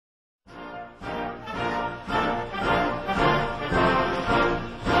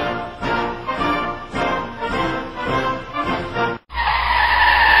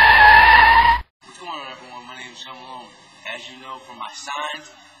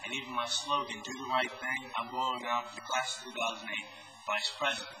and even my slogan, do the right thing, I'm going out for the class of 2008 Vice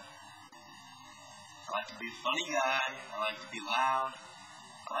President. I like to be a funny guy, I like to be loud,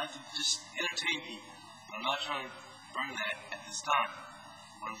 I like to just entertain people. But I'm not trying to burn that at this time.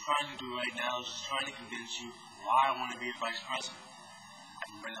 What I'm trying to do right now is just trying to convince you why I want to be a Vice President. I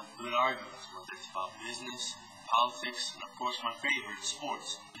can bring up good arguments, whether it's about business, politics, and of course my favorite,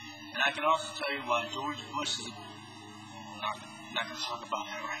 sports. And I can also tell you why George Bush is I'm not going to talk about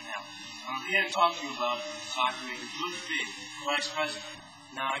that right now. I'm here to talk to you about so I can make a good fit for Vice President.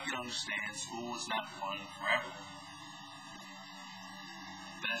 Now I can understand school is not fun forever.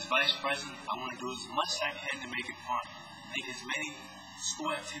 But as Vice President, I want to do as much as I can to make it fun. Make as many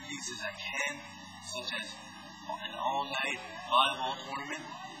school activities as I can, such as an all-night volleyball tournament,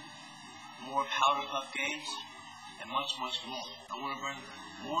 more powder puff games, and much, much more. I want to bring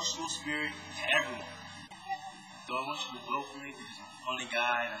more school spirit to everyone. So I want you to vote for me because I'm a funny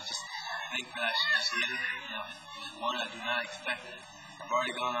guy and I just think that I should just get it. One, I do not expect it. I've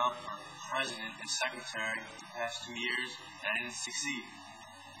already gone out for president and secretary for the past 2 years and I didn't succeed.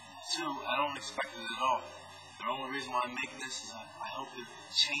 Two, I don't expect it at all. The only reason why I'm making this is I hope to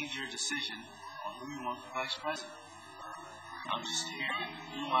change your decision on who you want for Vice President. I'm just here to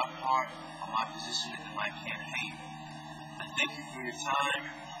do my part on my position in my campaign. I thank you for your time.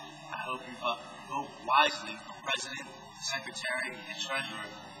 I hope you vote wisely for President, Secretary, and Treasurer.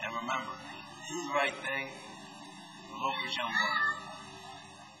 And remember, do the right thing. Vote for J.Low.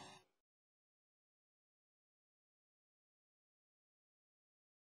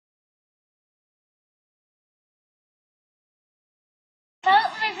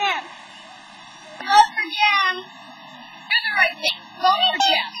 Vote for him. Vote for Jim. Do the right thing.